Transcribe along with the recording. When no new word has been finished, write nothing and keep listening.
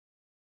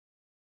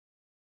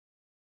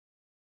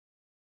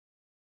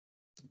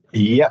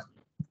Yep.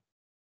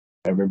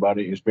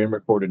 Everybody is being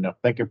recorded now.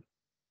 Thank you.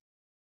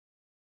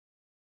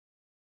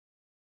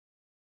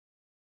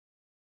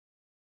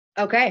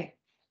 Okay.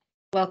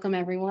 Welcome,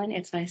 everyone.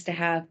 It's nice to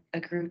have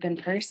a group in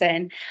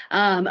person.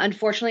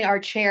 Unfortunately, our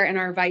chair and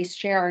our vice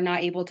chair are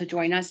not able to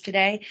join us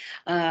today.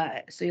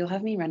 So you'll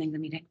have me running the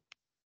meeting.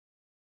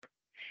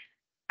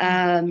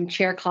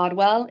 Chair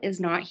Caldwell is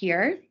not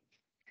here,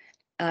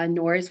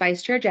 nor is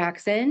Vice Chair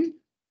Jackson.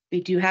 We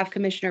do have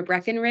Commissioner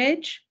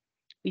Breckenridge.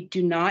 We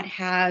do not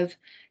have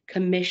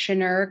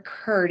Commissioner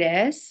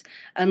Curtis,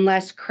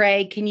 unless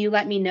Craig, can you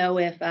let me know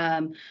if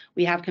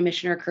we have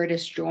Commissioner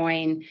Curtis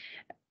join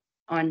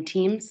on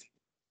Teams?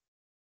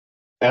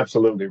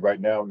 Absolutely.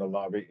 Right now in the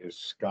lobby is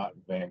Scott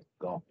Van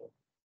Gompel.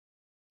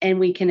 And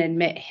we can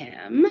admit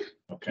him.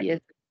 Okay. He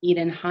is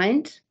Eden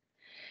Hunt.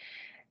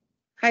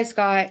 Hi,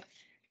 Scott.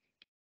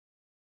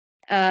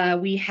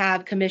 We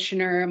have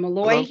Commissioner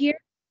Malloy Hello. here,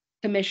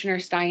 Commissioner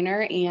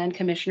Steiner, and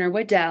Commissioner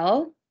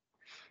Waddell.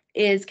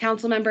 Is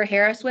Councilmember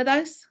Harris with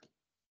us?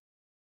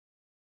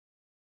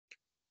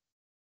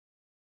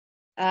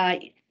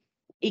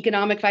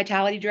 Economic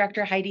Vitality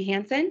Director Heidi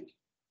Hansen.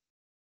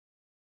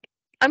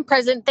 I'm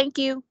present. Thank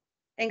you.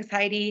 Thanks,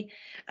 Heidi.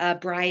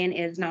 Brian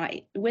is not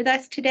with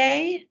us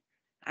today.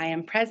 I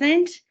am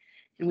present.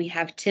 And we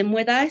have Tim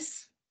with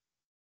us,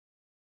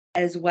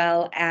 as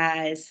well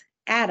as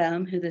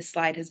Adam, who this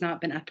slide has not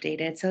been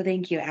updated. So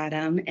thank you,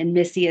 Adam. And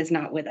Missy is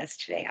not with us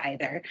today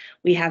either.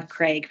 We have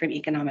Craig from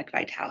Economic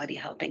Vitality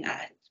helping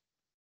us.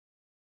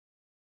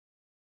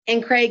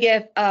 And Craig,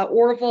 if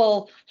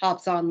Orville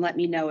hops on, let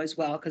me know as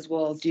well, because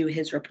we'll do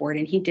his report.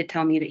 And he did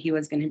tell me that he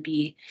was going to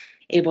be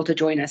able to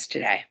join us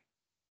today.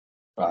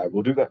 I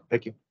will do that.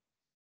 Thank you.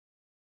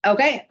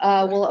 Okay,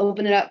 we'll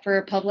open it up for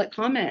public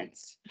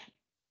comments.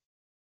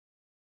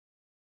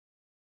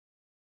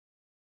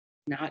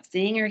 Not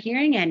seeing or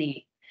hearing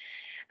any.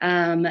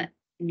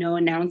 No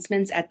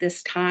announcements at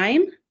this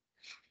time.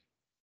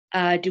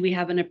 Do we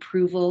have an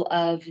approval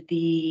of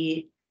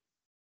the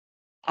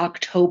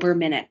October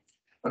minutes?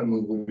 I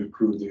move we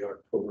approve the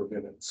October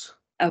minutes.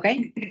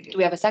 Okay, do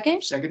we have a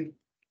second? Second.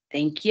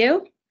 Thank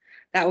you.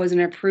 That was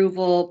an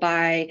approval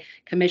by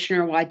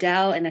Commissioner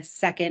Waddell and a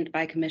second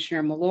by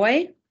Commissioner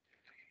Malloy.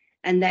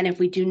 And then if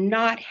we do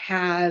not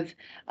have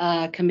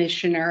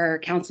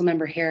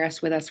Councilmember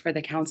Harris with us for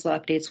the council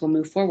updates, we'll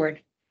move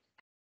forward.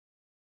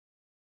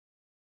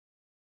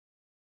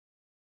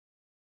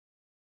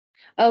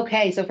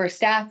 Okay, so for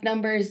staff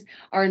numbers,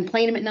 our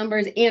employment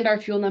numbers and our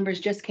fuel numbers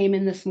just came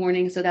in this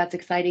morning, so that's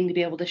exciting to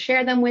be able to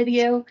share them with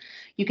you.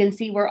 You can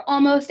see we're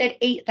almost at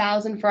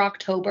 8,000 for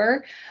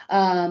October,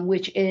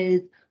 which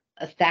is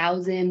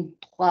 1,000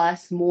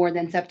 plus more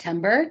than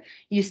September.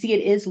 You see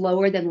it is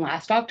lower than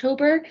last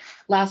October.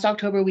 Last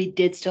October, we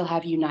did still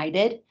have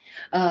United.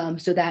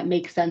 So that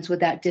makes sense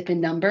with that dip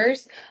in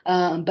numbers.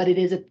 But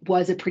it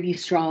was a pretty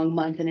strong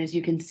month. And as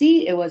you can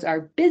see, it was our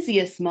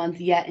busiest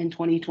month yet in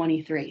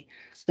 2023.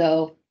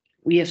 So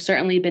we have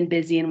certainly been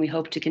busy and we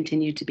hope to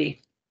continue to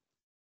be.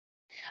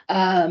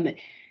 And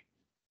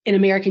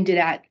American did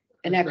add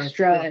an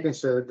extra. Like I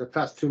said, the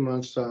past 2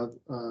 months,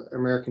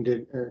 American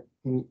did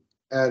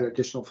add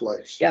additional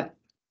flights. Yep.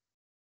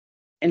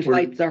 And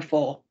flights are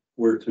full.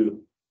 Where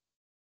to?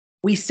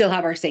 We still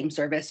have our same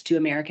service to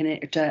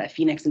American, to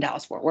Phoenix and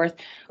Dallas Fort Worth.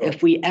 Oh.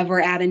 If we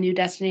ever add a new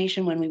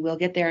destination, when we will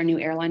get there, a new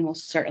airline, we'll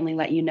certainly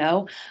let you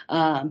know.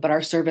 But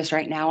our service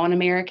right now on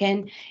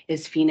American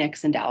is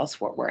Phoenix and Dallas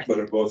Fort Worth. But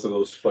at both of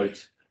those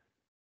flights,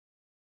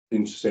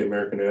 didn't you say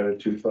American added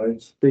 2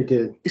 flights? They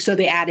did. So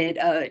they added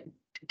a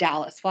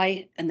Dallas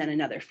flight and then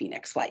another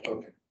Phoenix flight.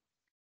 Okay.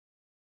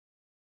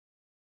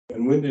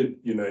 And when did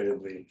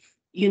United leave?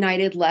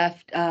 United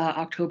left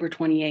October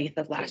 28th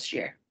of last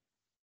year.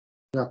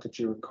 Not that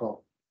you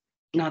recall.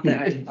 Not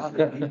that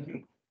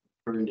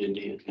Burned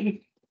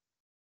Indian.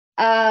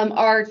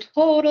 our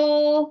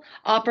total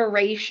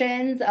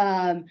operations,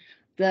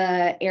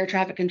 the air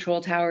traffic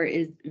control tower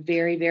is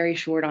very, very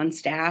short on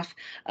staff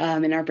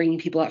and are bringing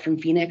people up from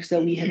Phoenix.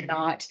 So we have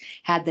not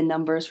had the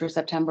numbers for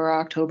September or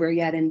October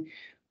yet and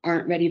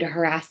aren't ready to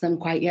harass them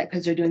quite yet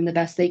because they're doing the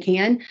best they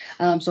can.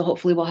 So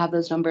hopefully we'll have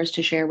those numbers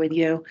to share with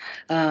you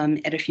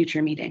at a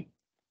future meeting.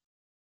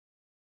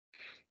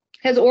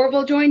 Has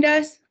Orville joined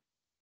us?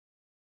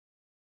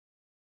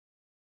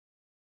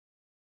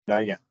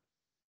 Not yet.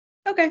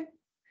 Okay.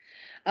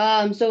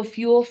 So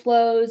fuel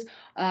flows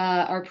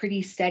are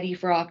pretty steady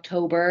for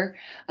October,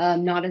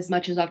 not as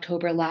much as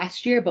October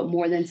last year, but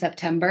more than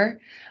September.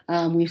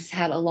 We've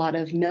had a lot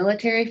of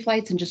military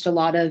flights and just a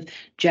lot of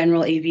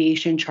general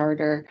aviation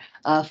charter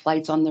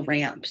flights on the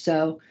ramp.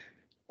 So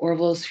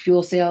Orville's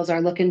fuel sales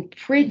are looking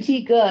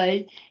pretty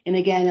good. And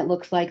again, it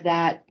looks like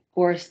that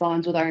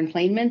corresponds with our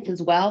enplanements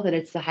as well, that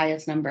it's the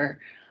highest number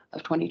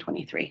of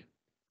 2023.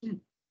 It's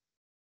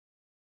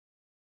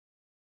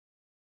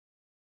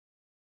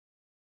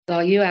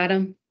all you,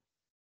 Adam.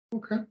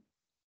 Okay.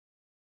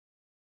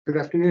 Good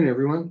afternoon,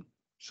 everyone.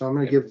 So I'm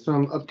going to give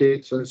some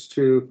updates as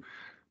to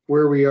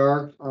where we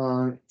are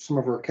on some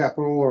of our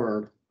capital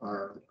or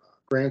our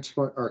grants,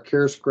 our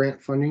CARES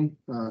grant funding,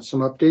 some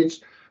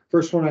updates.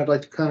 First one I'd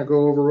like to kind of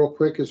go over real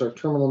quick is our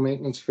terminal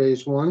maintenance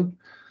phase one.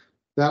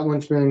 That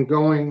one's been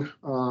going,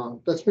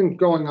 that's been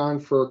going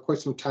on for quite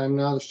some time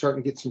now. They're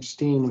starting to get some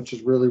steam, which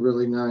is really,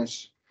 really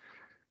nice.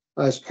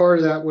 As part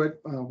of that, what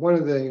one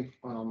of the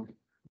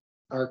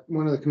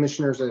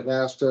commissioners had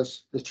asked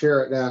us, the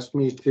chair had asked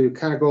me to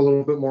kind of go a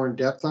little bit more in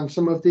depth on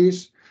some of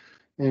these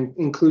and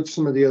include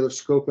some of the other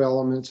scope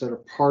elements that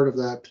are part of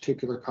that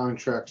particular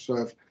contract.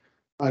 So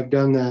I've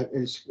done that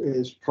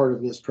as part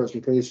of this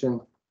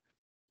presentation.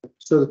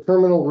 So the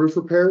terminal roof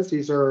repairs,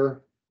 these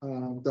are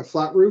the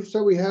flat roofs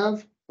that we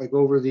have, like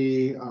over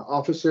the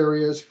office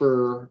areas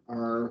for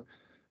our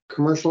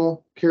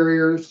commercial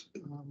carriers,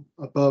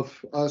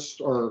 above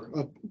us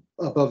or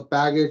above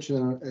baggage,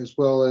 as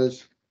well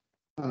as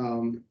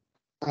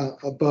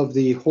above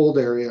the hold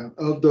area.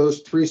 Of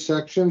those three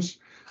sections,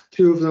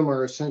 two of them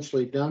are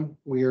essentially done.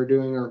 We are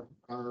doing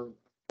our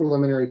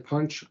preliminary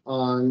punch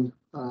on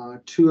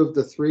two of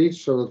the three,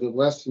 so the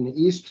west and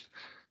the east.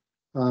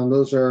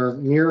 Those are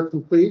near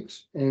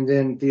complete. And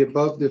then the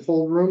above the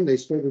hold room, they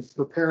started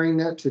preparing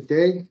that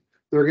today.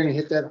 They're going to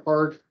hit that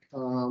hard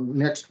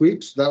next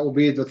week. So that will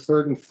be the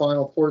third and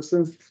final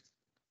portion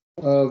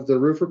of the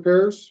roof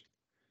repairs.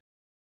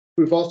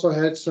 We've also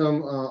had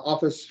some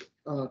office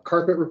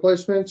carpet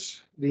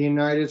replacements. The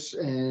United's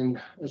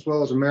and as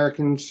well as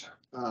Americans,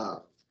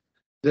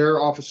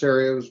 their office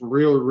area was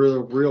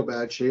real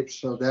bad shape.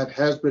 So that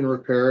has been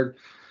repaired,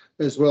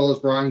 as well as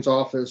Brian's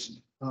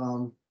office.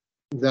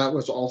 That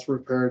was also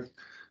repaired.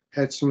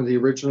 Had some of the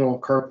original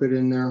carpet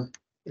in there.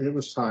 It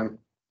was time.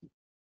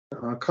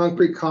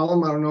 Concrete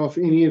column. I don't know if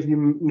any of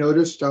you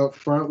noticed out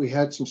front, we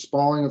had some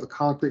spalling of the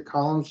concrete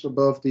columns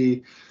above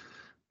the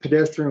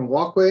pedestrian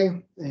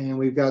walkway, and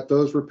we've got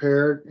those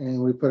repaired,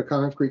 and we put a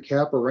concrete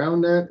cap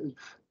around that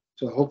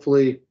to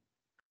hopefully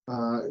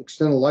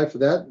extend the life of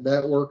that.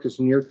 That work is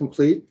near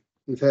complete.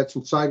 We've had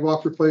some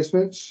sidewalk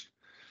replacements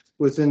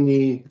within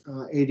the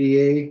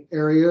ADA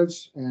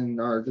areas and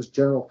our just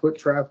general foot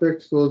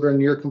traffic. Those are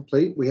near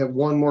complete. We have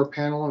one more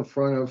panel in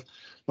front of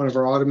one of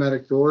our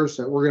automatic doors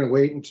that we're going to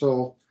wait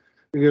until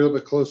we get a little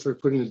bit closer to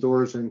putting the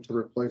doors in to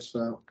replace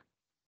that.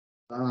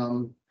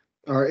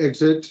 Our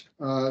exit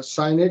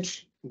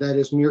signage, that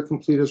is near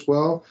complete as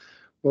well.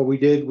 What we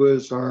did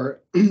was our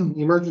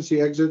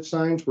emergency exit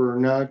signs were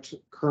not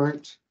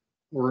current.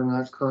 Were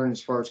not current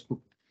as far as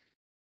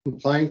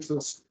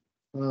compliance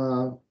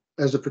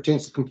as it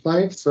pertains to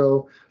compliance.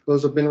 So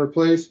those have been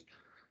replaced.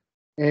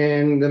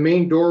 And the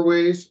main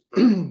doorways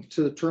to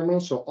the terminal,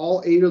 so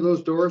all 8 of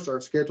those doors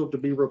are scheduled to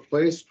be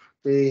replaced.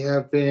 They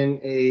have been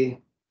a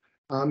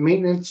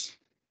maintenance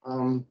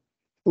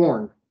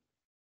thorn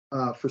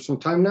for some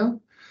time now.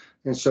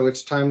 And so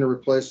it's time to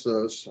replace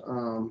those.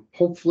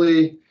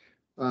 Hopefully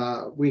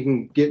we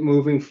can get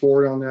moving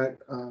forward on that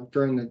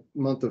during the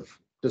month of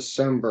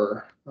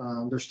December.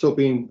 They're still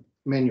being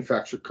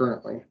manufactured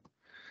currently.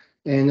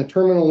 And the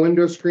terminal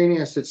window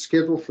screening, I said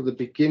scheduled for the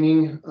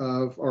beginning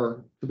of,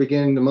 or the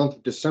beginning of the month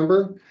of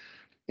December.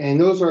 And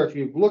those are, if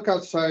you look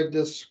outside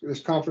this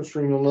conference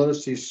room, you'll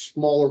notice these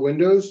smaller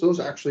windows. Those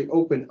actually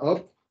open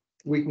up.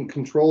 We can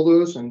control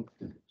those and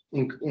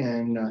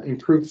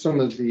improve some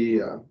of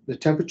the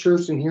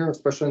temperatures in here,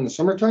 especially in the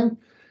summertime.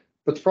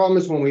 But the problem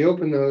is when we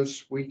open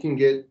those, we can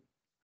get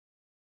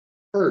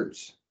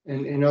birds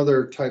and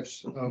other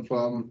types of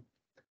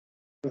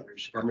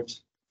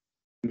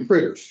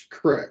critters,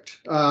 correct.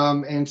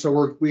 And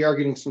so we are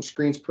getting some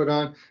screens put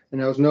on,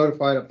 and I was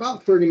notified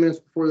about 30 minutes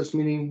before this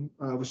meeting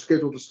was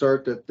scheduled to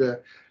start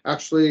that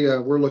actually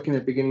we're looking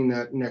at beginning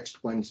that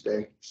next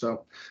Wednesday.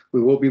 So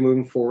we will be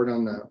moving forward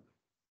on that.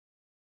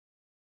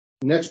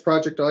 Next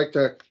project I'd like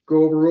to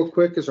go over real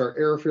quick is our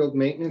airfield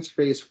maintenance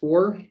phase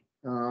 4.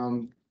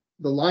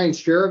 The lion's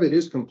share of it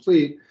is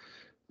complete.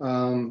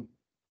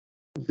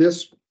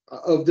 This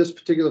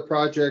particular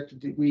project,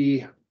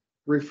 we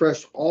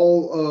refreshed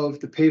all of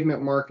the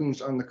pavement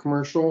markings on the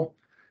commercial,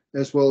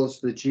 as well as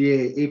the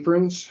GA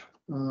aprons,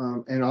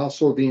 and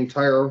also the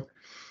entire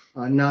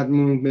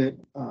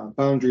non-movement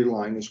boundary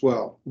line as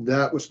well.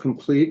 That was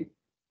complete.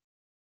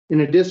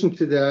 In addition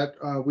to that,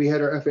 we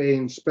had our FAA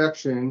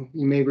inspection.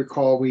 You may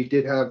recall we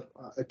did have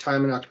a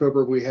time in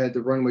October we had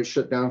the runway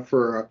shut down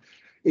for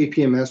a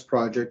APMS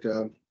project,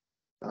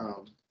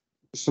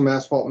 some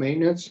asphalt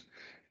maintenance.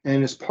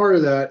 And as part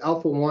of that,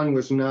 Alpha 1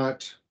 was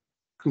not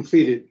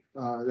completed.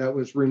 That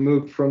was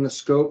removed from the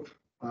scope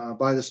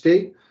by the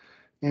state.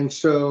 And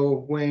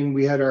so when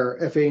we had our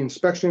FAA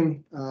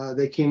inspection,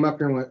 they came up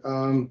here and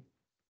went,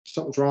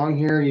 something's wrong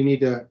here. You need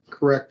to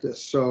correct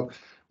this. So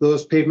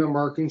those pavement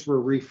markings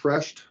were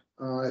refreshed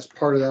as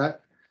part of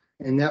that.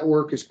 And that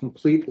work is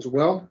complete as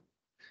well.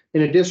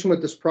 In addition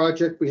with this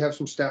project, we have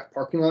some staff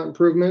parking lot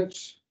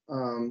improvements.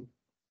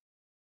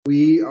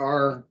 We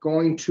are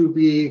going to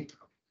be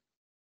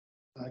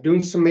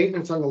doing some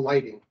maintenance on the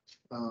lighting.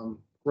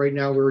 Right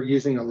now, we're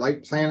using a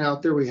light plant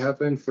out there. We have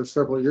been for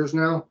several years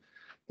now.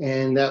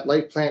 And that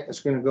light plant is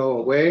going to go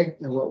away.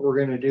 And what we're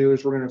going to do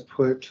is we're going to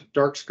put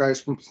dark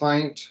skies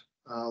compliant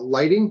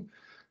lighting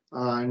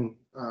on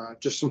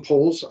just some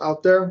poles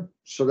out there.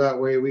 So that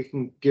way we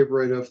can get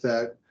rid of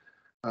that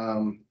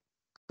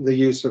the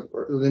use of,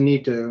 or the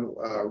need to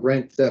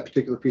rent that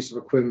particular piece of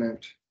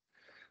equipment.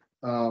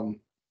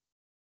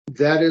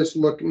 That is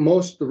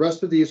the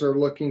rest of these are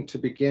looking to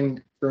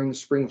begin during the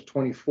spring of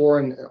 24,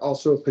 and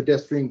also a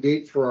pedestrian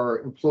gate for our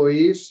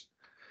employees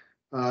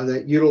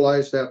that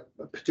utilize that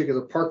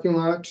particular parking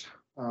lot.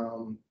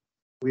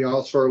 We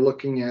also are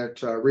looking at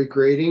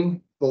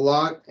regrading the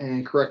lot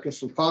and correcting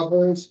some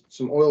potholes,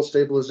 some oil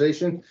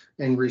stabilization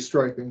and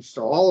restriping.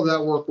 So all of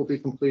that work will be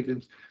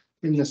completed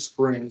in the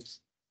spring.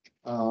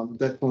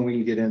 That's when we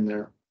can get in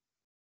there.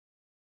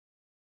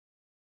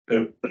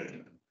 The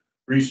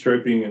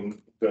restriping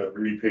and the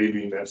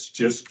repaving, that's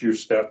just your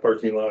staff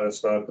parking lot,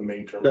 it's not the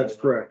main terminal. That's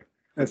correct.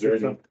 Is there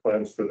any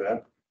plans for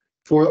that?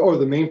 For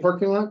the main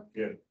parking lot?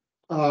 Yeah.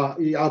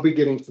 Yeah, I'll be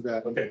getting to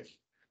that. Okay.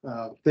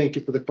 Thank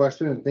you for the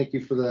question, and thank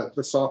you for the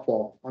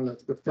softball on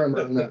the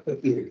primer on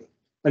that.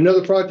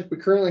 Another project we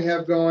currently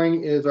have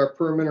going is our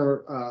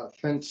perimeter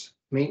fence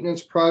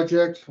maintenance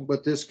project.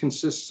 What this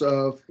consists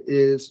of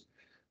is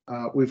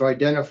we've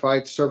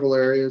identified several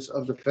areas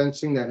of the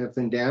fencing that have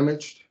been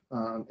damaged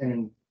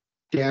and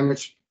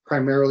damaged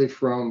primarily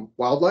from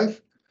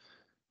wildlife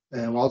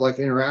and wildlife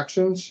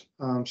interactions.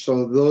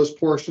 So those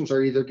portions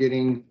are either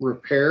getting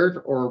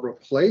repaired or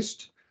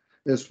replaced,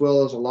 as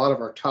well as a lot of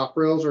our top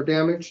rails are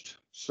damaged.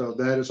 So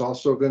that is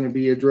also going to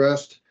be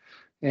addressed.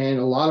 And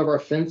a lot of our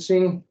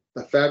fencing,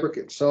 the fabric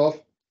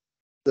itself,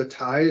 the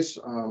ties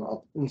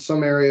in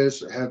some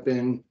areas have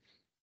been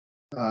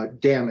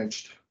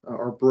damaged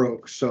or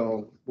broke.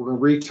 So we're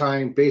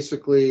retying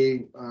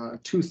basically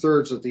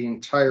 2/3 of the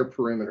entire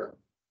perimeter.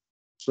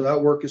 So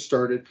that work is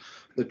started.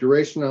 The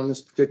duration on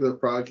this particular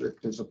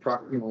project is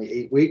approximately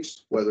 8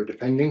 weeks, weather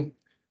depending.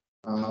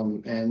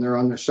 And they're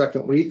on their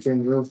second week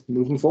and we're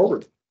moving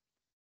forward.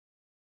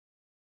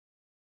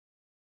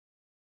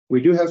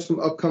 We do have some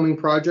upcoming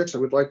projects I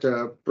would like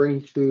to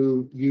bring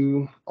to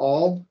you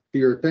all for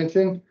your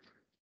attention.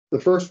 The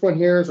first one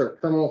here is our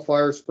terminal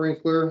fire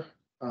sprinkler.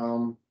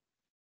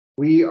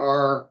 We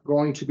are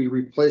going to be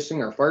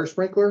replacing our fire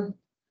sprinkler.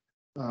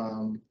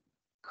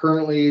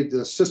 Currently,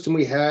 the system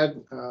we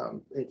had,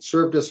 it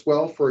served us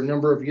well for a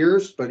number of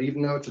years, but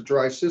even though it's a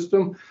dry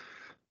system,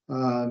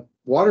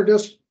 water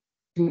does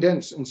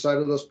condense inside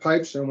of those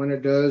pipes, and when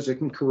it does, it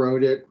can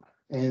corrode it.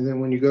 And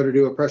then when you go to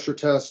do a pressure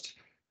test,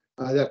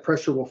 that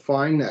pressure will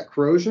find that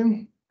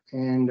corrosion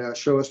and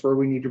show us where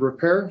we need to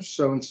repair.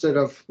 So instead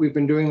of, we've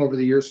been doing over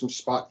the years some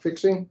spot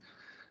fixing,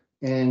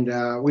 and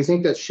we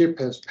think that ship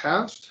has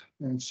passed.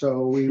 And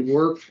so we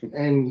worked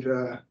and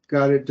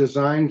got it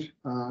designed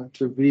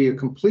to be a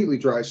completely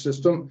dry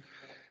system.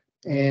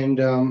 And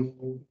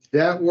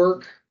that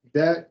work,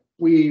 that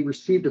we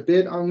received a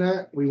bid on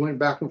that. We went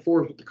back and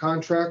forth with the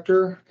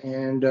contractor,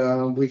 and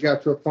we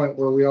got to a point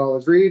where we all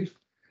agreed.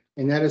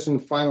 And that is in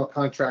final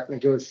contract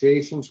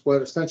negotiations.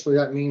 What essentially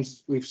that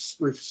means, we've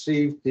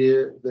received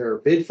their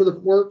bid for the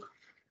work.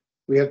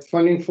 We have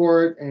funding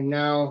for it, and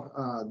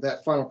now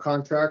that final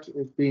contract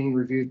is being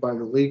reviewed by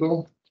the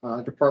legal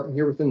department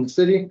here within the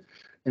city.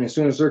 And as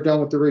soon as they're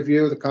done with the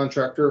review, the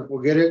contractor will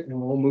get it and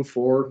we'll move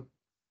forward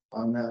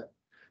on that.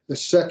 The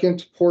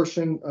second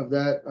portion of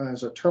that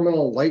is a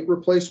terminal light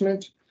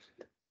replacement.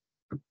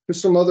 There's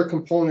some other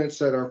components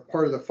that are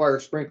part of the fire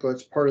sprinkler.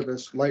 It's part of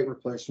this light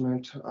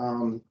replacement.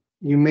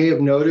 You may have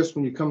noticed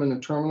when you come in the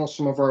terminal,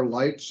 some of our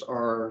lights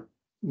are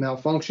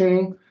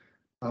malfunctioning.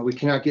 We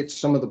cannot get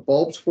some of the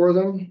bulbs for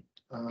them.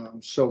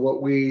 So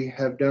what we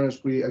have done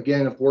is we,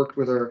 again, have worked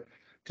with our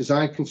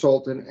design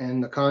consultant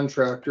and the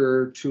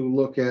contractor to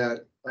look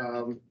at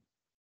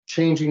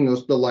changing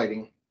the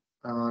lighting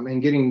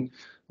and getting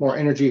more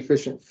energy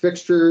efficient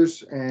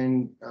fixtures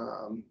and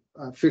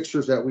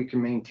fixtures that we can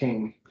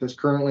maintain, because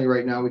currently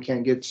right now we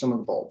can't get some of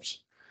the bulbs.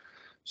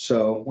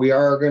 So we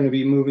are going to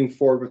be moving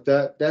forward with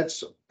that.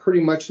 That's pretty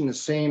much in the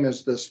same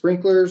as the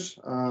sprinklers.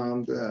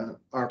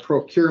 Our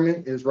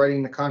procurement is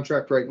writing the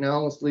contract right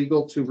now with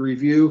legal to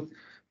review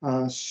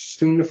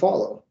soon to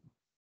follow.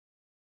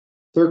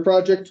 Third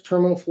project,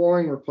 terminal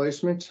flooring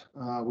replacement.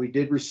 We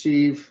did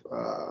receive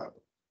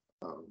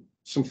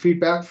some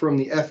feedback from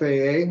the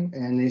FAA,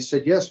 and they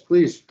said, yes,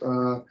 please,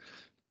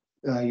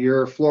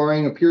 your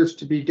flooring appears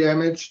to be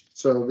damaged,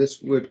 so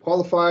this would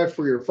qualify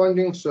for your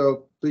funding,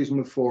 so please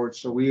move forward.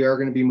 So we are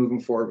going to be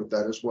moving forward with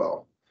that as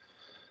well.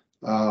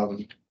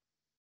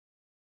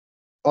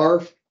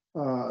 Our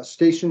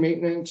station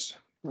maintenance,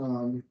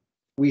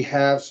 we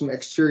have some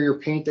exterior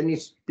paint that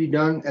needs to be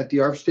done at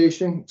the ARF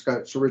station. It's got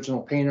its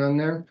original paint on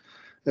there,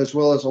 as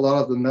well as a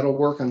lot of the metal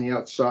work on the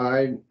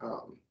outside.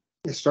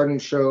 It's starting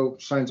to show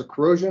signs of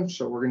corrosion,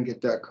 so we're going to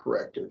get that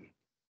corrected.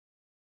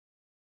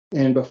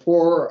 And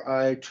before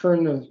I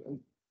turn the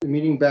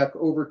meeting back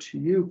over to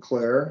you,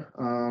 Claire,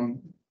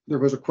 there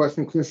was a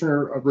question,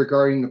 Commissioner,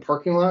 regarding the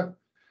parking lot.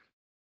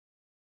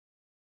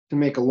 To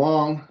make a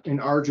long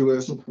and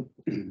arduous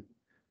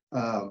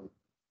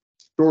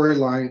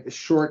storyline as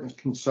short and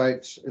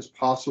concise as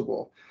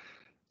possible,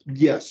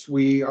 yes,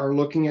 we are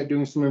looking at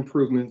doing some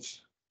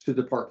improvements to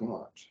the parking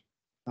lot.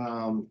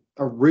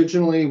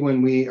 Originally,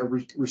 when we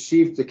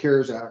received the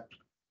CARES Act,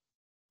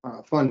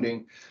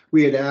 funding,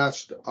 we had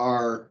asked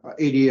our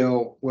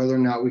ADO whether or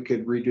not we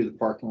could redo the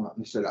parking lot,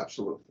 and they said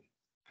absolutely.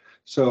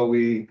 So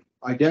we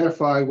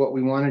identified what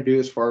we want to do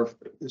as far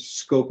as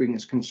scoping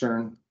is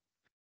concerned,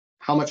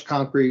 how much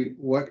concrete,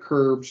 what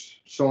curbs,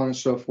 so on and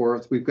so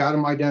forth. We've got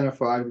them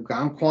identified, we've got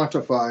them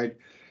quantified.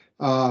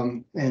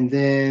 And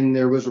then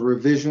there was a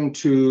revision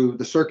to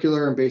the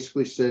circular and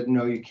basically said,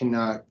 no, you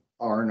cannot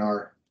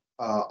R&R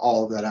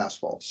all of that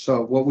asphalt.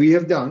 So what we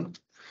have done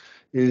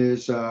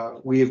is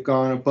we have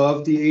gone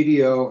above the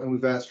ADO and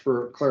we've asked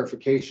for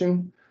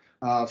clarification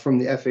from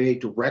the FAA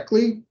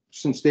directly,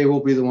 since they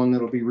will be the one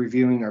that will be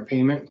reviewing our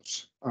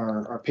payments,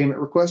 our payment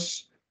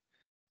requests.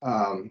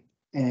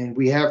 And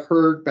we have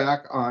heard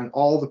back on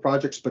all the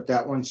projects, but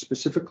that one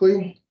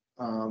specifically.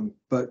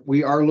 But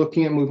we are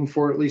looking at moving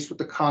forward, at least with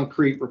the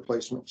concrete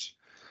replacements.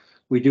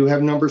 We do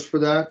have numbers for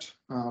that.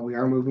 We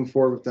are moving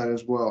forward with that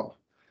as well.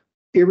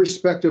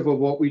 Irrespective of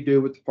what we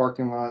do with the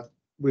parking lot,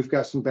 we've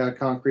got some bad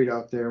concrete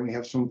out there, and we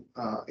have some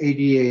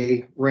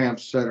ADA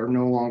ramps that are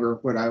no longer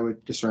what I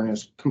would discern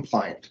as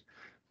compliant.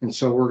 And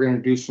so we're going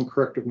to do some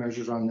corrective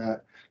measures on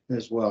that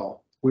as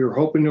well. We were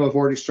hoping to have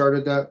already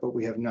started that, but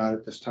we have not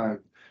at this time.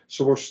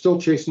 So we're still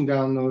chasing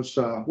down those,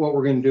 what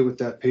we're going to do with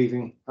that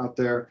paving out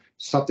there.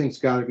 Something's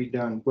got to be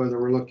done, whether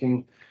we're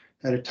looking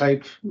at a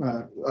type,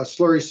 a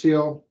slurry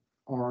seal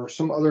or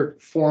some other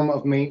form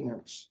of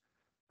maintenance.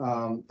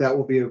 That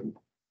will be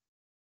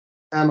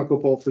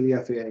amicable to the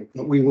FAA,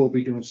 but we will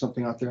be doing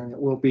something out there, and it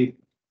will be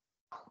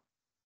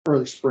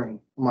early spring.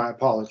 My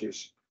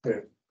apologies. Yeah,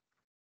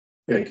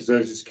 because I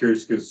was just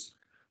curious because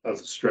of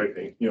the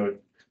striping,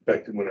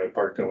 back to when I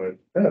parked, I went,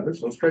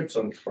 there's no stripes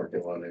on this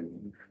parking lot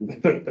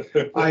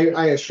anymore.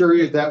 I assure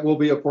you that will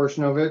be a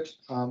portion of it.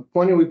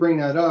 Point we bring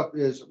that up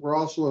is we're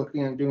also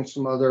looking at doing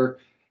some other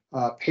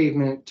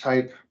pavement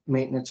type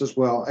maintenance as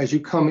well. As you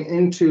come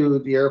into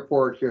the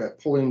airport here at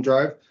Pulliam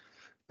Drive,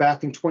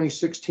 back in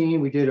 2016,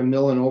 we did a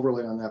mill and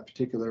overlay on that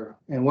particular.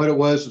 And what it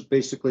was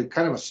basically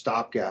kind of a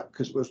stopgap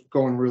because it was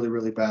going really,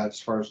 really bad as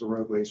far as the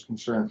roadway is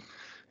concerned.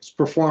 It's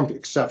performed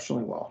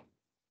exceptionally well.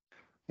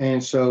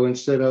 And so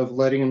instead of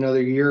letting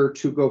another year or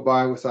two go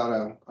by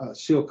without a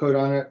seal coat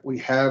on it, we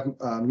have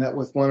met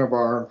with one of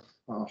our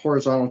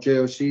horizontal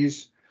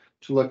JOCs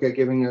to look at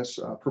giving us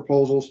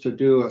proposals to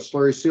do a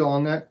slurry seal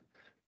on that,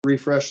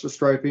 refresh the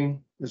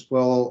striping, as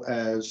well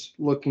as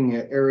looking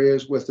at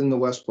areas within the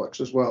Westplex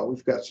as well.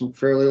 We've got some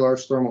fairly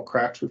large thermal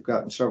cracks. We've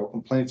gotten several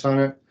complaints on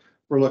it.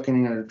 We're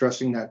looking at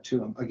addressing that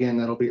too. Again,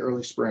 that'll be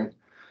early spring.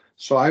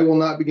 So I will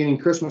not be getting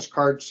Christmas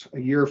cards a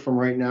year from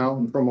right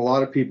now from a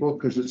lot of people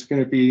because it's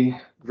going to be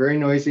very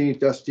noisy,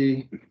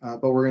 dusty,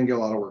 but we're going to get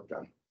a lot of work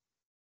done.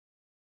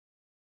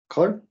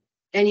 Claire?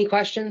 Any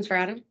questions for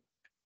Adam?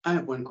 I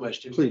have one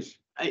question. Please.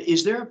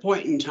 Is there a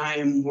point in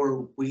time where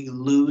we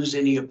lose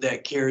any of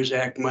that CARES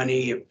Act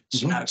money if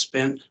it's not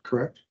spent?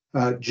 Correct.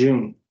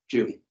 June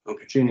June,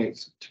 okay. June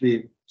 8th, to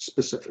be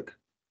specific.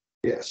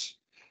 Yes.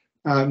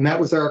 Met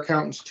with our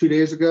accountants 2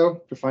 days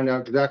ago to find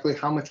out exactly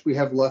how much we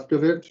have left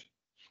of it.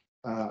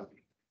 Of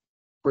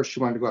course, she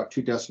wanted to go out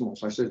 2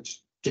 decimals. I said,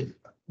 it's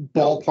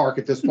ballpark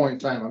at this point in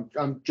time.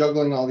 I'm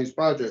juggling all these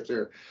projects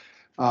here.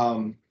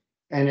 And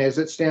as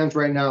it stands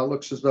right now, it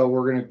looks as though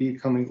we're going to be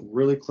coming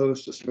really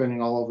close to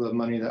spending all of the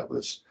money that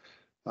was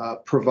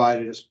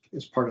provided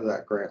as part of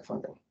that grant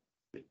funding.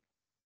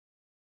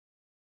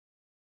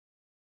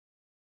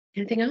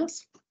 Anything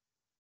else?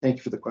 Thank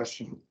you for the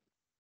question.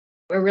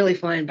 We're really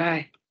flying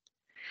by.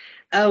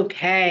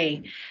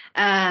 Okay,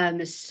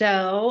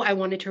 so I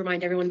wanted to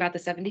remind everyone about the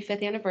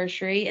 75th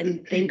anniversary,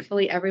 and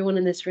thankfully everyone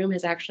in this room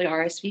has actually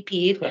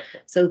RSVP'd.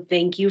 So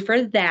thank you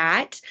for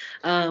that.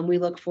 We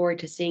look forward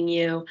to seeing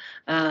you.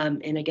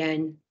 And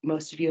again,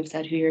 most of you have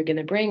said who you're going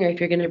to bring, or if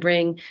you're going to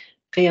bring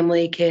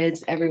family,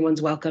 kids,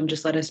 everyone's welcome.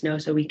 Just let us know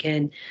so we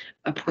can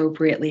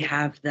appropriately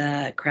have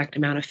the correct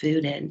amount of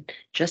food and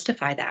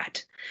justify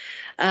that.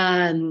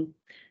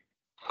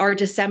 Our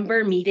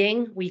December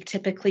meeting, we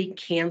typically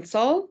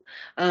cancel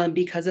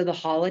because of the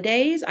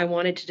holidays. I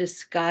wanted to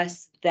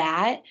discuss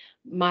that.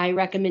 My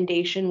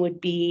recommendation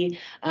would be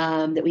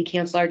that we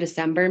cancel our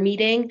December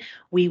meeting.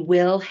 We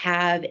will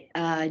have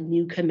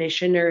new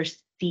commissioners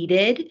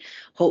seated,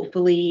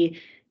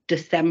 hopefully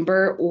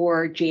December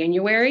or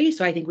January.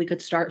 So I think we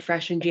could start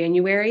fresh in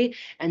January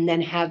and then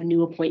have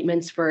new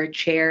appointments for a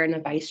chair and a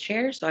vice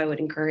chair. So I would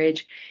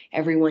encourage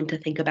everyone to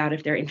think about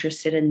if they're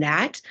interested in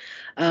that.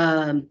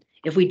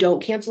 If we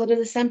don't cancel it in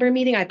the December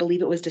meeting, I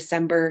believe it was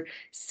December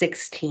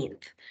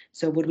 16th.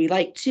 So would we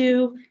like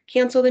to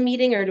cancel the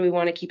meeting or do we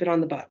want to keep it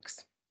on the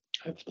books?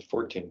 That's the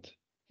 14th.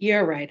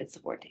 You're right, it's the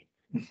 14th.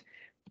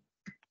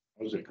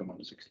 How does it come on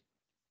the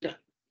 16th?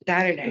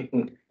 Saturday.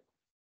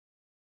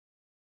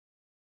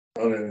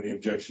 I don't have any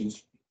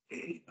objections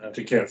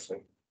to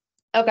canceling.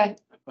 Okay,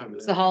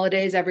 it's the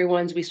holidays,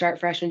 we start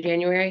fresh in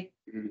January.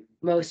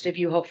 Most of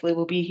you hopefully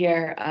will be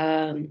here.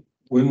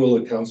 When will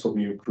the council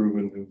be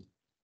approving?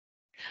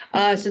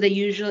 So they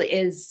usually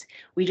is,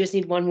 we just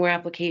need one more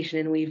application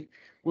and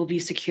we'll be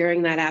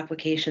securing that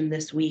application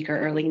this week or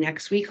early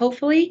next week,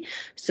 hopefully.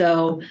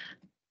 So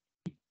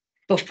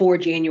before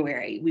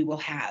January, we will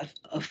have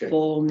a Okay.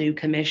 full new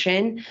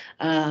commission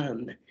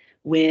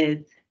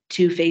with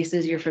 2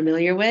 faces you're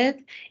familiar with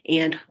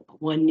and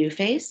 1 new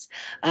face.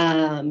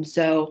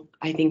 So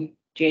I think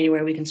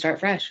January we can start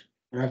fresh.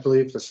 And I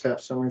believe the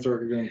staff summary's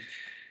already been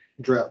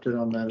drafted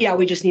on that. Yeah,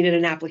 we just needed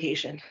an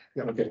application.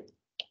 Yeah. Okay.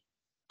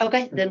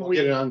 Okay, then We'll we,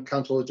 get it on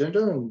council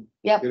agenda and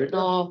yep, get it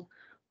done.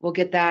 we'll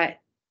get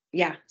that.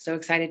 Yeah, so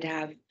excited to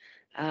have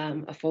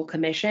a full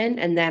commission.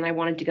 And then I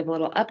wanted to give a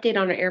little update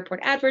on our airport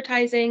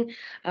advertising.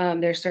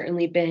 There's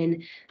certainly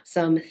been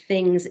some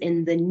things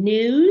in the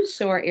news,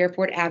 so our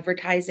airport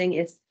advertising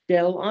is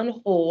still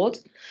on hold.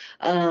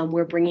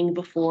 We're bringing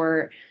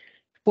forward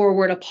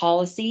a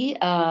policy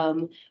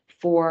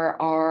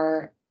for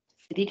our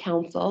city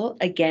council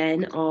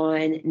again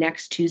on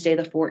next Tuesday,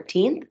 the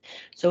 14th.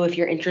 So if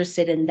you're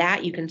interested in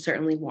that, you can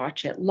certainly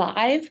watch it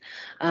live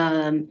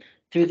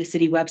through the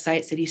city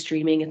website, city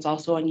streaming. It's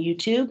also on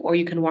YouTube, or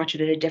you can watch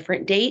it at a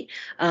different date,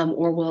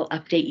 or we'll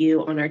update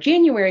you on our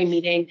January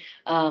meeting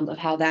of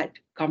how that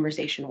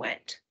conversation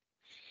went.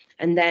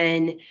 And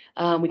then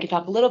we can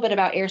talk a little bit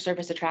about air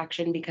service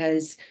attraction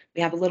because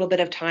we have a little bit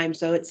of time.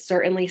 So it's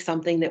certainly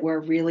something that we're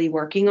really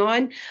working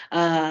on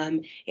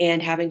and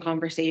having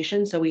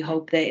conversations. So we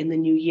hope that in the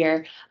new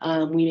year,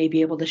 we may be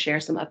able to share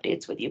some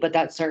updates with you. But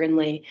that's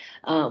certainly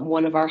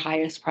one of our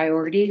highest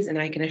priorities. And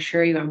I can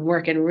assure you, I'm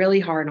working really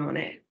hard on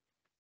it.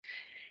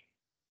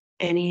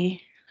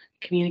 Any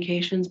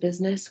communications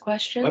business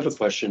questions? I have a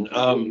question.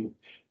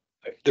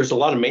 There's a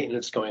lot of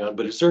maintenance going on,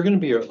 but is there going to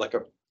be like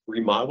a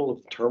remodel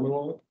of the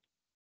terminal?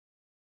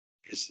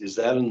 Is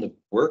that in the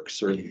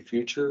works or in the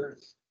future?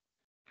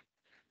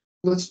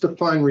 Let's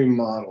define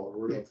remodel.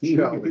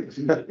 shall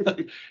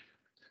we?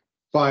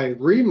 By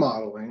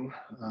remodeling,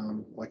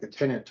 like a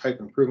tenant type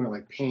improvement,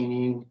 like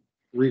painting,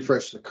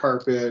 refresh the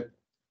carpet,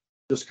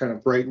 just kind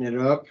of brighten it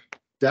up,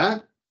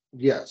 that,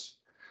 yes.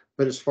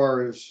 But as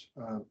far as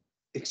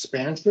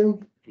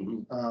expansion,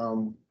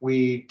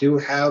 we do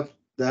have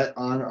that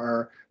on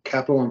our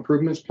capital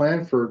improvements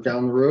plan for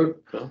down the road.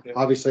 Okay.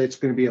 Obviously, it's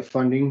going to be a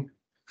funding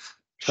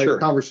type Sure.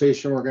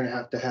 conversation we're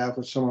going to have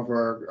with some of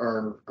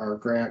our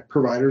grant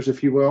providers,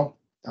 if you will.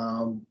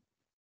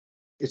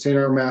 It's in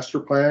our master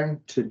plan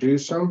to do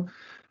some.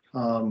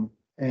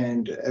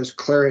 And as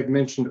Claire had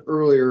mentioned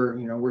earlier,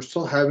 you know, we're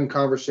still having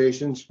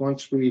conversations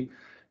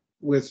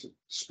with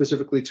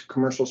specifically to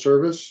commercial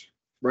service.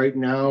 Right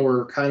now,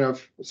 we're kind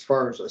of, as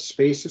far as a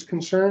space is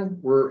concerned,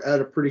 we're at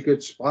a pretty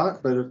good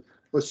spot, but if,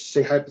 let's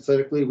say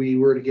hypothetically, we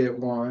were to get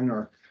 1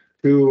 or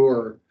 2,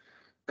 or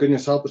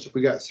goodness help us, if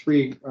we got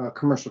 3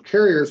 commercial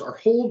carriers, our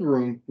hold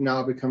room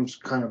now becomes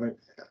kind of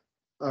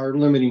our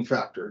limiting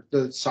factor,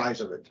 the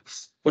size of it.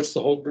 What's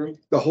the hold room?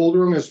 The hold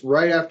room is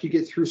right after you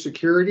get through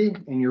security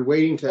and you're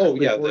waiting to. Oh,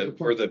 yeah, board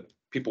where the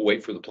people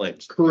wait for the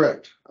planes.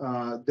 Correct.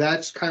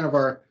 That's kind of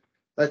our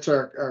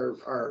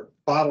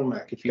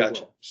bottleneck, if you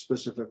Gotcha. will,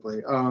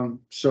 specifically.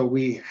 So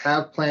we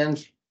have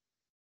plans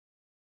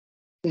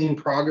in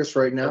progress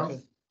right now.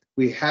 Okay.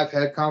 We have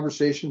had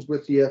conversations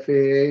with the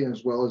FAA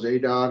as well as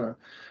ADOT,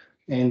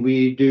 and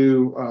we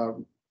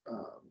do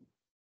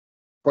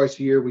twice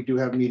a year, we do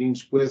have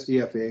meetings with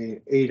the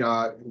FAA,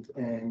 ADOT,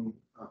 and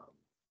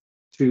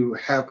to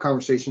have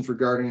conversations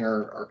regarding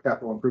our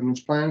capital improvements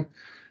plan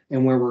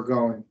and where we're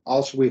going.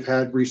 Also, we've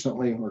had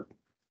recently, or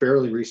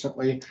fairly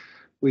recently,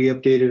 we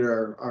updated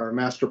our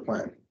master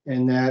plan,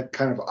 and that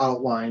kind of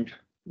outlined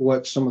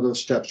what some of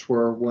those steps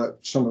were, what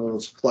some of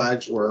those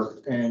flags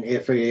were, and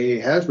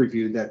FAA has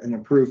reviewed that and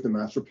improved the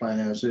master plan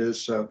as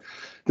is. So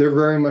they're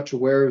very much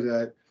aware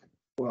that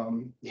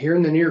here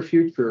in the near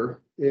future,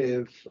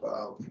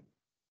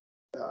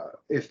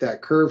 if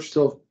that curve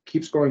still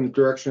keeps going the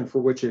direction for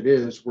which it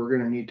is, we're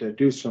going to need to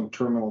do some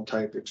terminal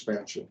type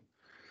expansion.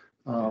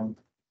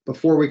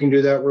 Before we can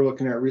do that, we're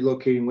looking at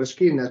relocating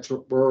whiskey, and that's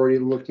what we're already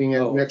looking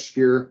at next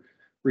year,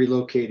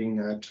 relocating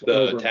that.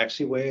 The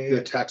taxiway?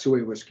 The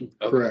taxiway whiskey,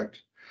 Okay.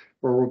 correct.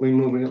 Or we'll be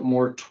moving it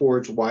more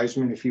towards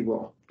Wiseman, if you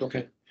will.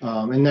 Okay.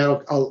 And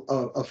that'll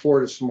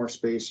afford us some more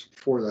space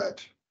for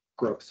that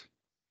growth.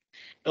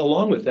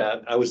 Along with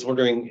that, I was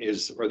wondering,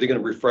 are they going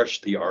to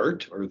refresh the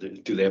art, or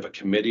do they have a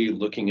committee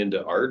looking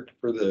into art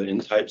for the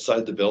inside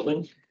of the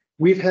building?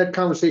 We've had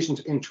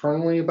conversations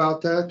internally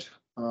about that.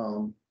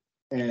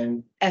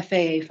 And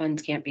FAA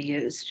funds can't be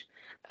used.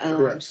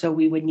 Correct. So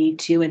we would need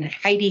to, and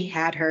Heidi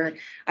had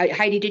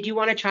Heidi, did you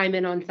want to chime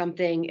in on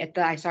something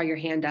I saw your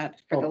hand up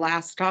for the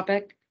last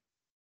topic?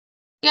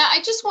 Yeah,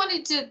 I just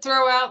wanted to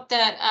throw out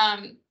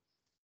that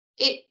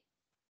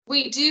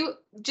we do,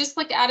 just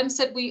like Adam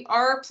said, we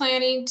are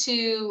planning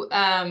to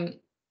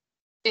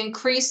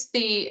increase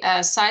the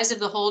size of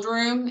the hold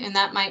room, and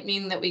that might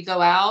mean that we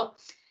go out.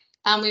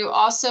 We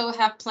also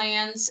have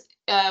plans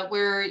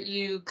where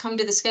you come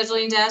to the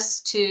scheduling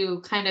desk to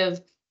kind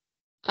of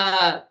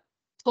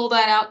pull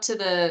that out to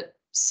the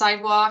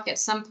sidewalk at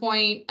some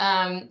point,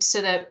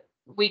 so that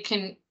we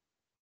can,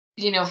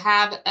 you know,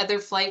 have other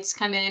flights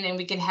come in, and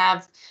we can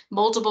have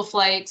multiple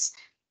flights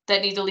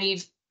that need to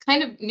leave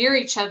kind of near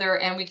each other,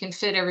 and we can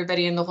fit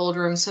everybody in the hold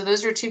room. So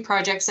those are 2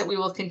 projects that we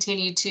will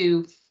continue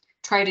to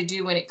try to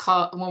do when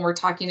we're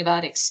talking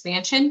about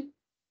expansion.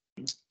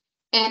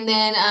 And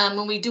then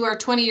when we do our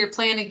 20-year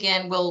plan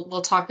again,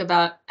 we'll talk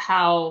about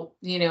how,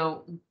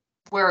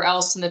 where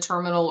else in the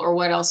terminal or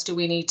what else do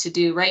we need to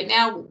do. Right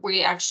now,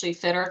 we actually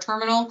fit our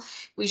terminal.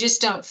 We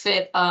just don't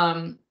fit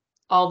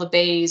all the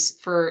bays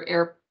for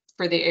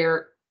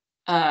the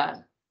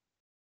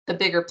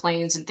bigger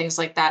planes and things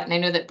like that. And I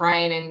know that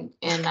Brian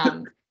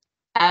and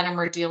Adam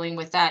are dealing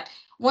with that.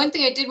 One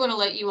thing I did want to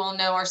let you all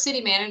know, our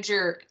city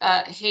manager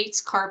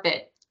hates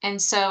carpet.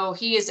 And so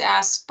he has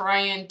asked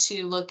Brian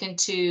to look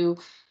into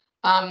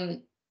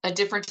a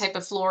different type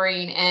of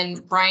flooring,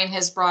 and Brian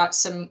has brought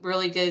some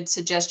really good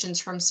suggestions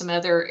from some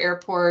other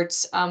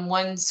airports.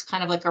 One's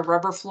kind of like a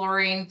rubber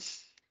flooring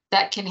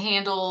that can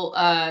handle,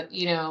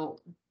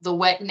 the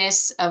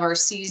wetness of our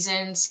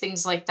seasons,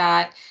 things like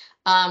that.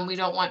 We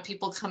don't want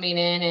people coming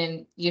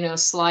in and,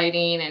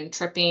 sliding and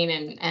tripping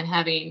and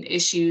having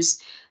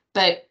issues.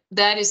 But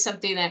that is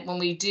something that when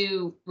we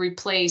do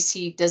replace,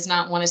 he does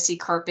not want to see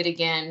carpet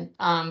again.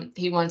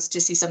 He wants to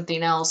see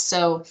something else.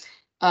 So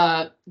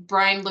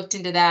Brian looked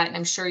into that, and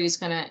I'm sure he's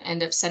going to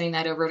end up sending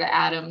that over to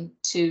Adam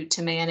to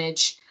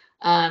manage.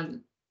 But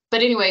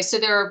anyway, so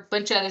there are a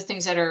bunch of other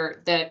things that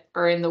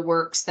are in the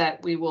works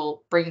that we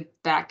will bring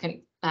back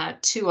and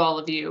to all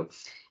of you.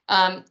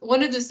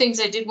 One of the things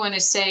I did want to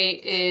say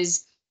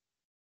is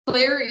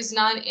Claire is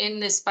not in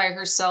this by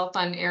herself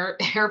on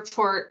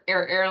airport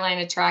or airline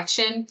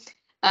attraction.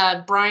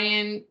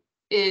 Brian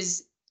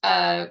is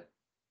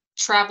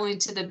traveling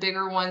to the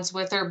bigger ones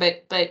with her,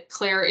 but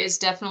Claire is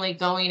definitely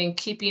going and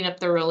keeping up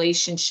the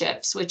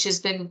relationships, which has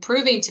been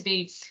proving to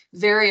be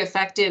very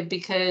effective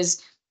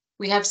because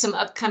we have some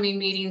upcoming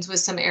meetings with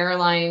some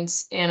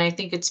airlines, and I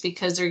think it's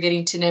because they're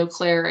getting to know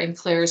Claire, and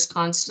Claire's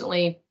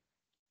constantly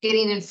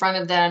getting in front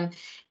of them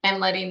and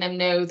letting them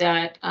know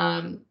that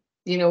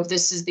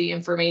this is the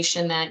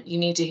information that you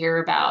need to hear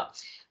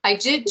about. I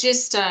did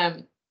just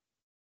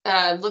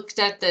looked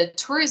at the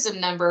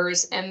tourism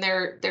numbers, and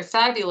they're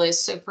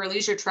fabulous. So for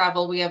leisure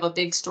travel, we have a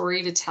big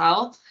story to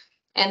tell.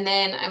 And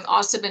then I've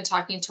also been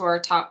talking to our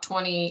top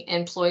 20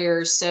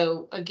 employers.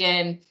 So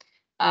again,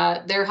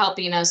 they're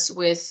helping us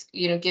with,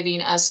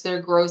 giving us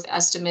their growth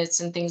estimates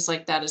and things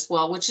like that as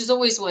well, which is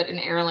always what an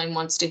airline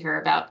wants to hear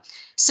about.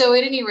 So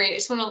at any rate, I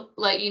just want to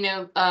let you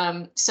know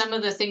some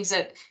of the things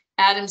that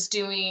Adam's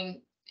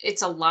doing.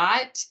 It's a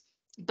lot,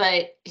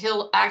 but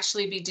he'll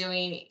actually be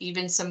doing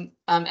even some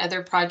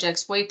other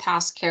projects way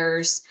past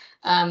CARES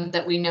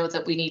that we know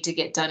that we need to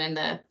get done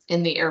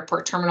in the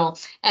airport terminal.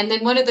 And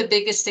then one of the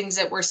biggest things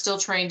that we're still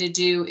trying to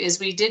do is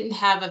we didn't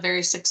have a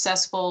very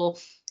successful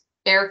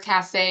Air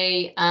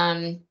Cafe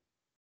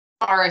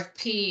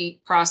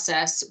RFP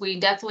process. We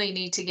definitely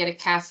need to get a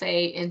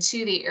cafe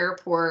into the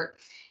airport,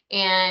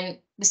 and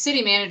the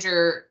city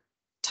manager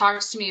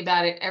talks to me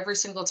about it every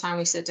single time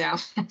we sit down.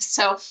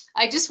 So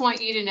I just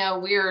want you to know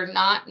we are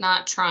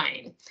not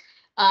trying.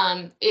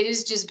 It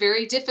is just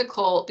very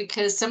difficult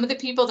because some of the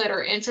people that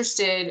are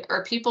interested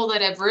are people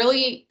that have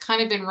really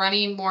kind of been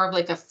running more of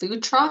like a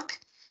food truck,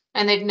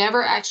 and they've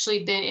never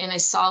actually been in a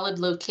solid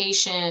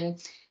location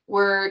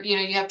where,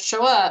 you have to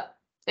show up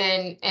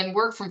and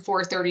work from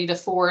 4:30 to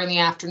 4 in the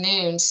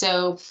afternoon.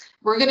 So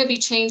we're going to be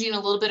changing a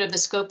little bit of the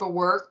scope of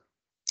work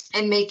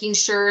and making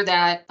sure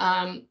that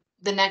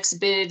the next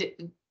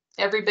bid,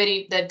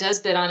 everybody that does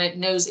bid on it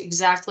knows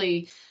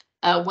exactly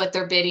what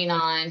they're bidding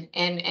on,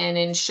 and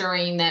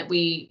ensuring that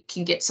we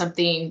can get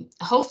something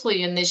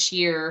hopefully in this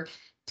year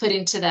put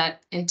into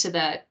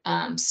that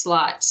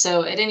slot.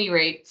 So at any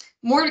rate,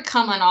 more to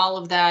come on all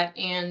of that.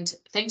 And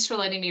thanks for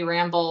letting me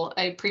ramble.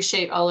 I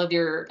appreciate all of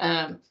your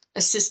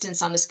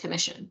assistance on this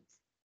commission.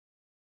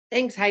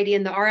 Thanks, Heidi.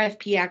 And the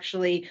RFP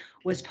actually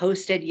was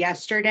posted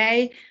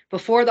yesterday.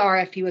 Before the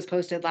RFP was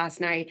posted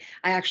last night,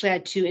 I actually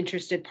had 2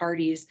 interested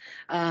parties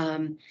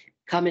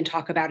come and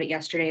talk about it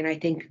yesterday. And I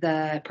think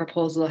the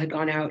proposal had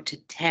gone out to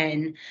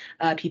 10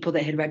 people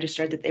that had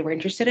registered that they were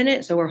interested in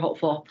it. So we're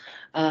hopeful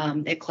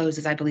it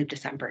closes, I believe,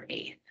 December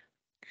 8th.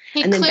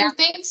 Hey, And then Claire,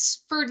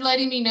 thanks for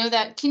letting me know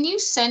that. Can you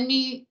send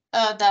me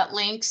that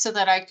link so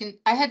that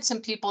I had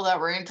some people that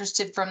were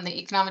interested from the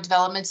economic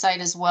development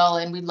side as well,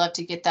 and we'd love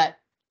to get that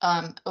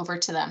over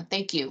to them.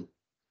 Thank you.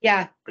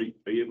 Yeah, Are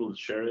you able to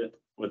share it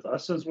with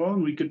us as well,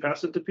 and we could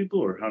pass it to people,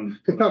 or how?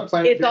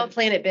 it's on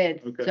Planet Bids.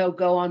 Okay. So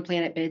go on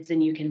Planet Bids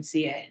and you can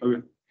see it.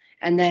 Okay.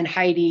 And then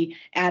Heidi,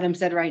 Adam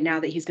said right now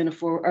that he's going to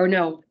forward, or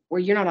no, or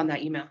you're not on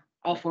that email.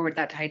 I'll forward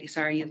that to Heidi.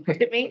 Sorry, you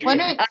looked at me. Why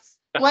don't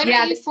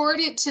yeah, you forward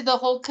it to the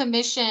whole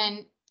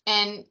commission,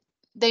 and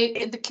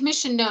the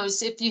commission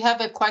knows if you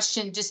have a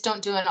question, just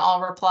don't do an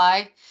all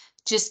reply.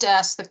 Just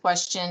ask the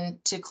question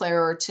to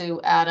Claire or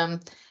to Adam,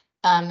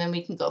 and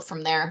we can go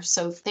from there.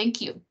 So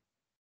thank you.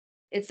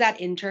 It's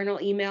that internal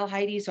email,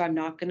 Heidi, so I'm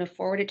not going to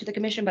forward it to the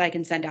commission, but I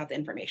can send out the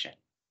information.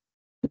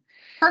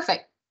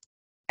 Perfect.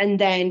 And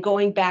then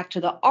going back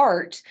to the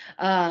art,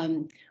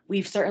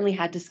 we've certainly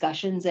had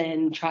discussions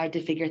and tried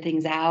to figure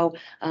things out.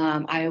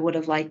 I would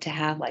have liked to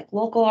have like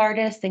local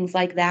artists, things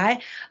like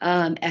that.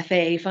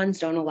 FAA funds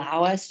don't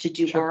allow us to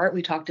do art.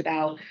 We talked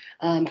about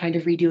kind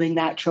of redoing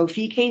that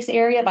trophy case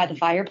area by the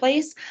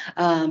fireplace,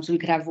 so we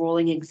could have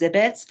rolling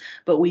exhibits.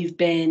 But we've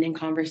been in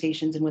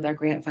conversations and with our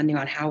grant funding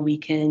on how we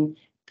can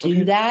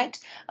do that,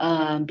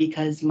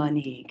 because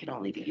money can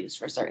only be used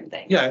for certain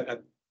things. Yeah,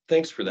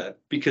 thanks for that,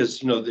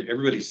 because, you know,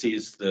 everybody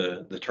sees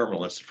the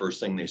terminal. That's the first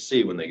thing they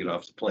see when they get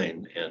off the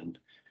plane. And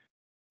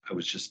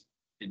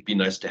it'd be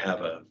nice to have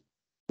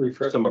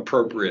some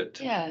appropriate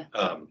Yeah.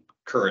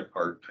 current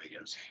art, I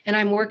guess. And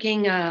I'm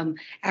working,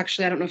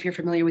 actually, I don't know if you're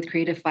familiar with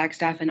Creative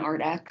Flagstaff and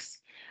ArtX.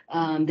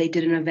 They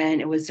did an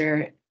event. It was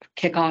their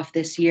kickoff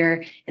this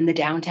year in the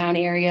downtown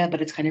area,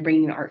 but it's kind of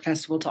bringing an art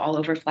festival to all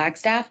over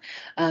Flagstaff.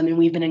 And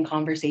we've been in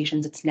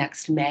conversations, it's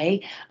next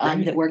May,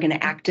 that we're going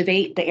to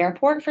activate the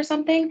airport for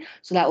something.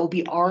 So that will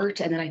be art.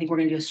 And then I think we're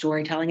going to do a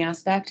storytelling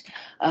aspect.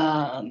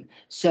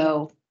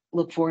 So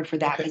look forward for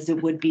that, because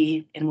it would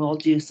be, and we'll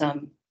do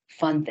some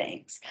fun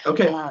things.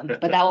 Okay. But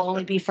that will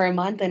only be for a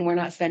month, and we're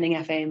not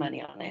spending FAA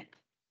money on it.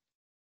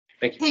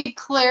 Thank you. Hey,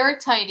 Claire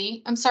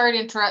Tidy, I'm sorry to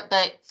interrupt,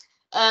 but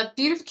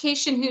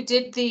Beautification, who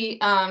did the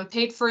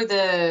paid for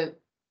the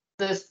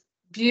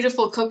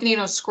beautiful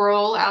coconino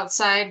scroll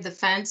outside the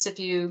fence.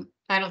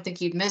 I don't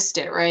think you've missed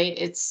it, right?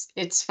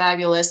 It's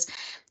fabulous.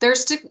 They're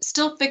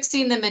still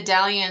fixing the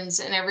medallions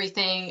and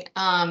everything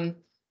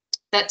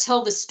that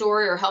tell the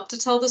story or help to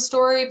tell the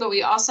story, but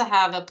we also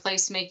have a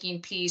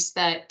placemaking piece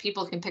that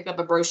people can pick up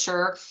a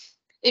brochure.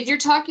 If you're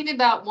talking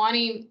about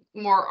wanting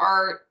more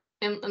art,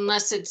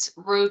 unless it's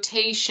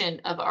rotation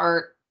of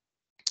art,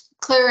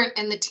 Claire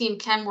and the team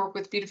can work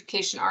with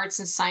Beautification Arts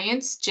and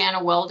Science,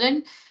 Jana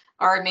Weldon,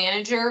 our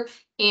manager,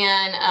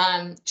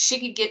 and she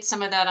could get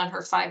some of that on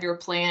her 5-year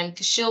plan,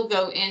 because she'll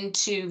go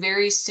into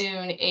very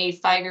soon a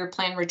 5-year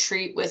plan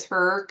retreat with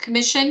her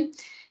commission.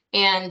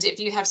 And if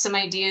you have some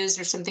ideas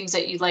or some things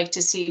that you'd like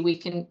to see, we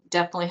can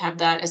definitely have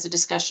that as a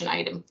discussion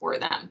item for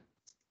them.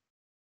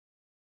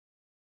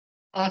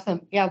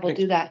 Awesome. Yeah, we'll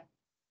do that.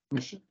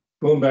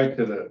 Going back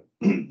to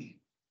the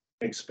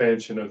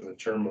expansion of the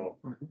terminal,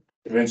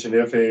 you mentioned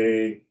FAA,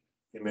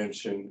 you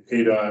mentioned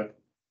ADOT.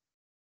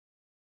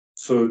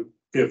 So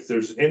if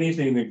there's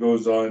anything that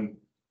goes on,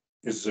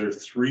 is there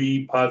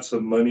 3 pots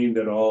of money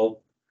that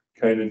all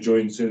kind of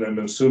joins in? I'm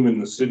assuming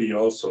the city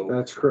also.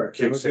 That's correct.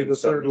 That would be the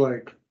third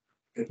leg,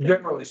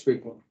 generally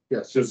speaking.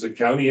 Yes. Does the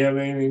county have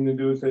anything to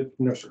do with it?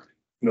 No, sir.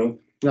 No?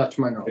 Not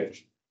to my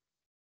knowledge.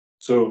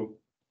 So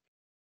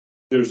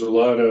there's a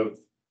lot of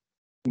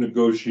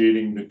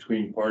negotiating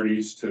between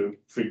parties to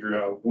figure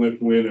out when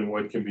and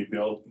what can be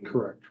built.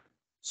 Correct.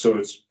 So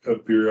it's a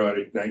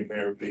periodic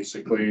nightmare,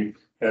 basically,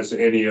 as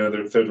any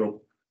other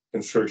federal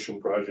construction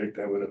project,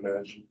 I would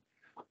imagine.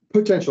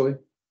 Potentially.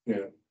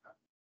 Yeah.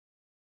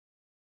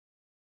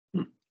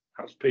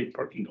 How's paid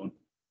parking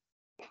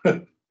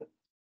going?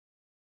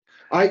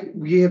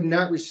 We have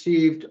not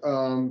received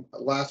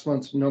last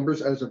month's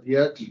numbers as of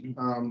yet.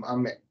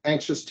 I'm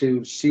anxious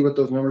to see what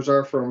those numbers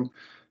are from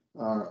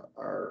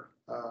our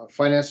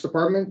finance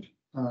department,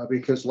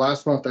 because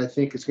last month I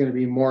think it's going to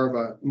be more of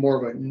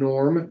a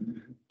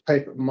norm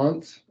type of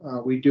month.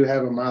 We do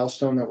have a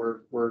milestone that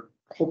we're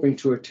hoping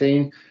to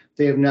attain.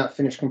 They have not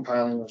finished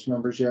compiling those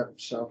numbers yet,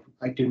 so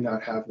I do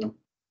not have them.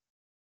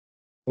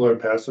 Will our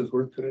passes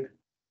work today?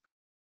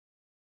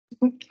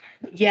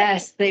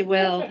 Yes, they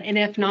will. And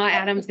if not,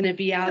 Adam's going to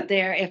be out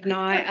there. If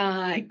not,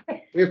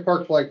 We have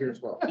park flag here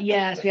as well.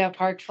 yes, we have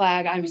parked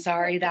flag. I'm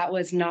sorry. That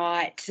was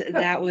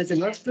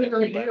That's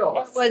bigger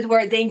deal.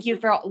 thank you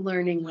for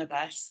learning with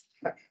us.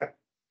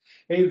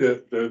 Hey,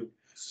 the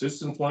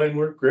assistance line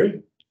worked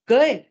great.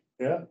 Good.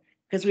 Yeah.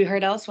 Because we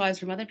heard elsewise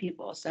from other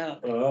people. So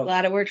Uh,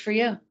 glad it worked for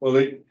you. well,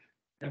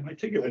 Yeah, my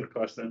ticket would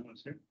cost that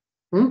much here.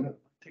 Hmm?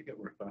 Ticket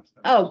would cost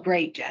that. Oh,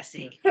 great,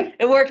 Jesse.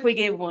 It worked. We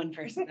gave one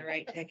person the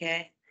right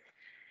ticket.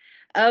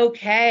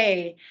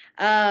 Okay.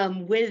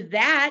 With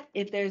that,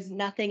 if there's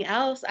nothing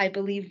else, I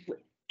believe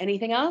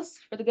anything else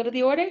for the good of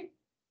the order?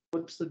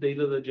 What's the date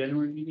of the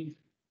January meeting?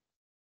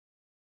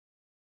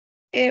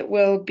 It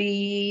will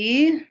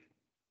be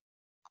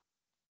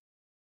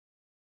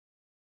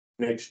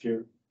next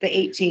year. the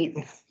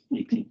 18th.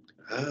 18.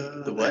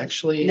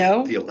 Actually,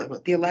 No. the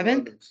 11th. The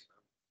 11th?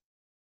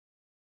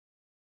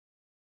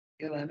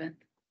 The 11th.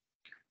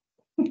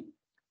 The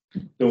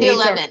Dates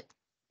are- 11th.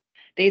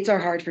 Dates are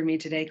hard for me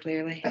today,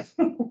 clearly.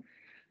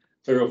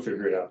 They'll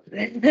figure it out.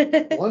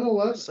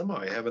 111. Somehow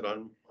I have it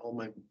on all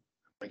my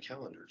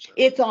calendars.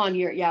 It's on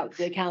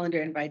the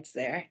calendar invites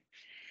there.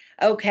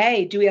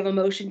 Okay, do we have a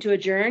motion to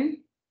adjourn?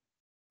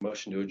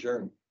 Motion to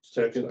adjourn.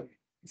 Second.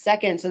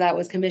 Second, so that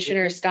was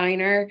Commissioner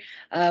Steiner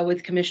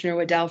with Commissioner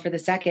Waddell for the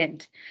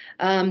second.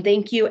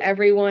 Thank you,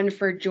 everyone,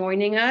 for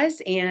joining us,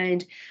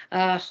 and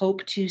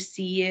hope to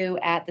see you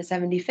at the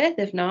 75th.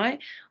 If not,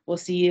 we'll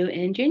see you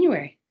in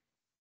January.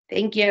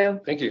 Thank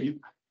you. Thank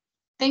you.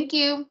 Thank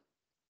you.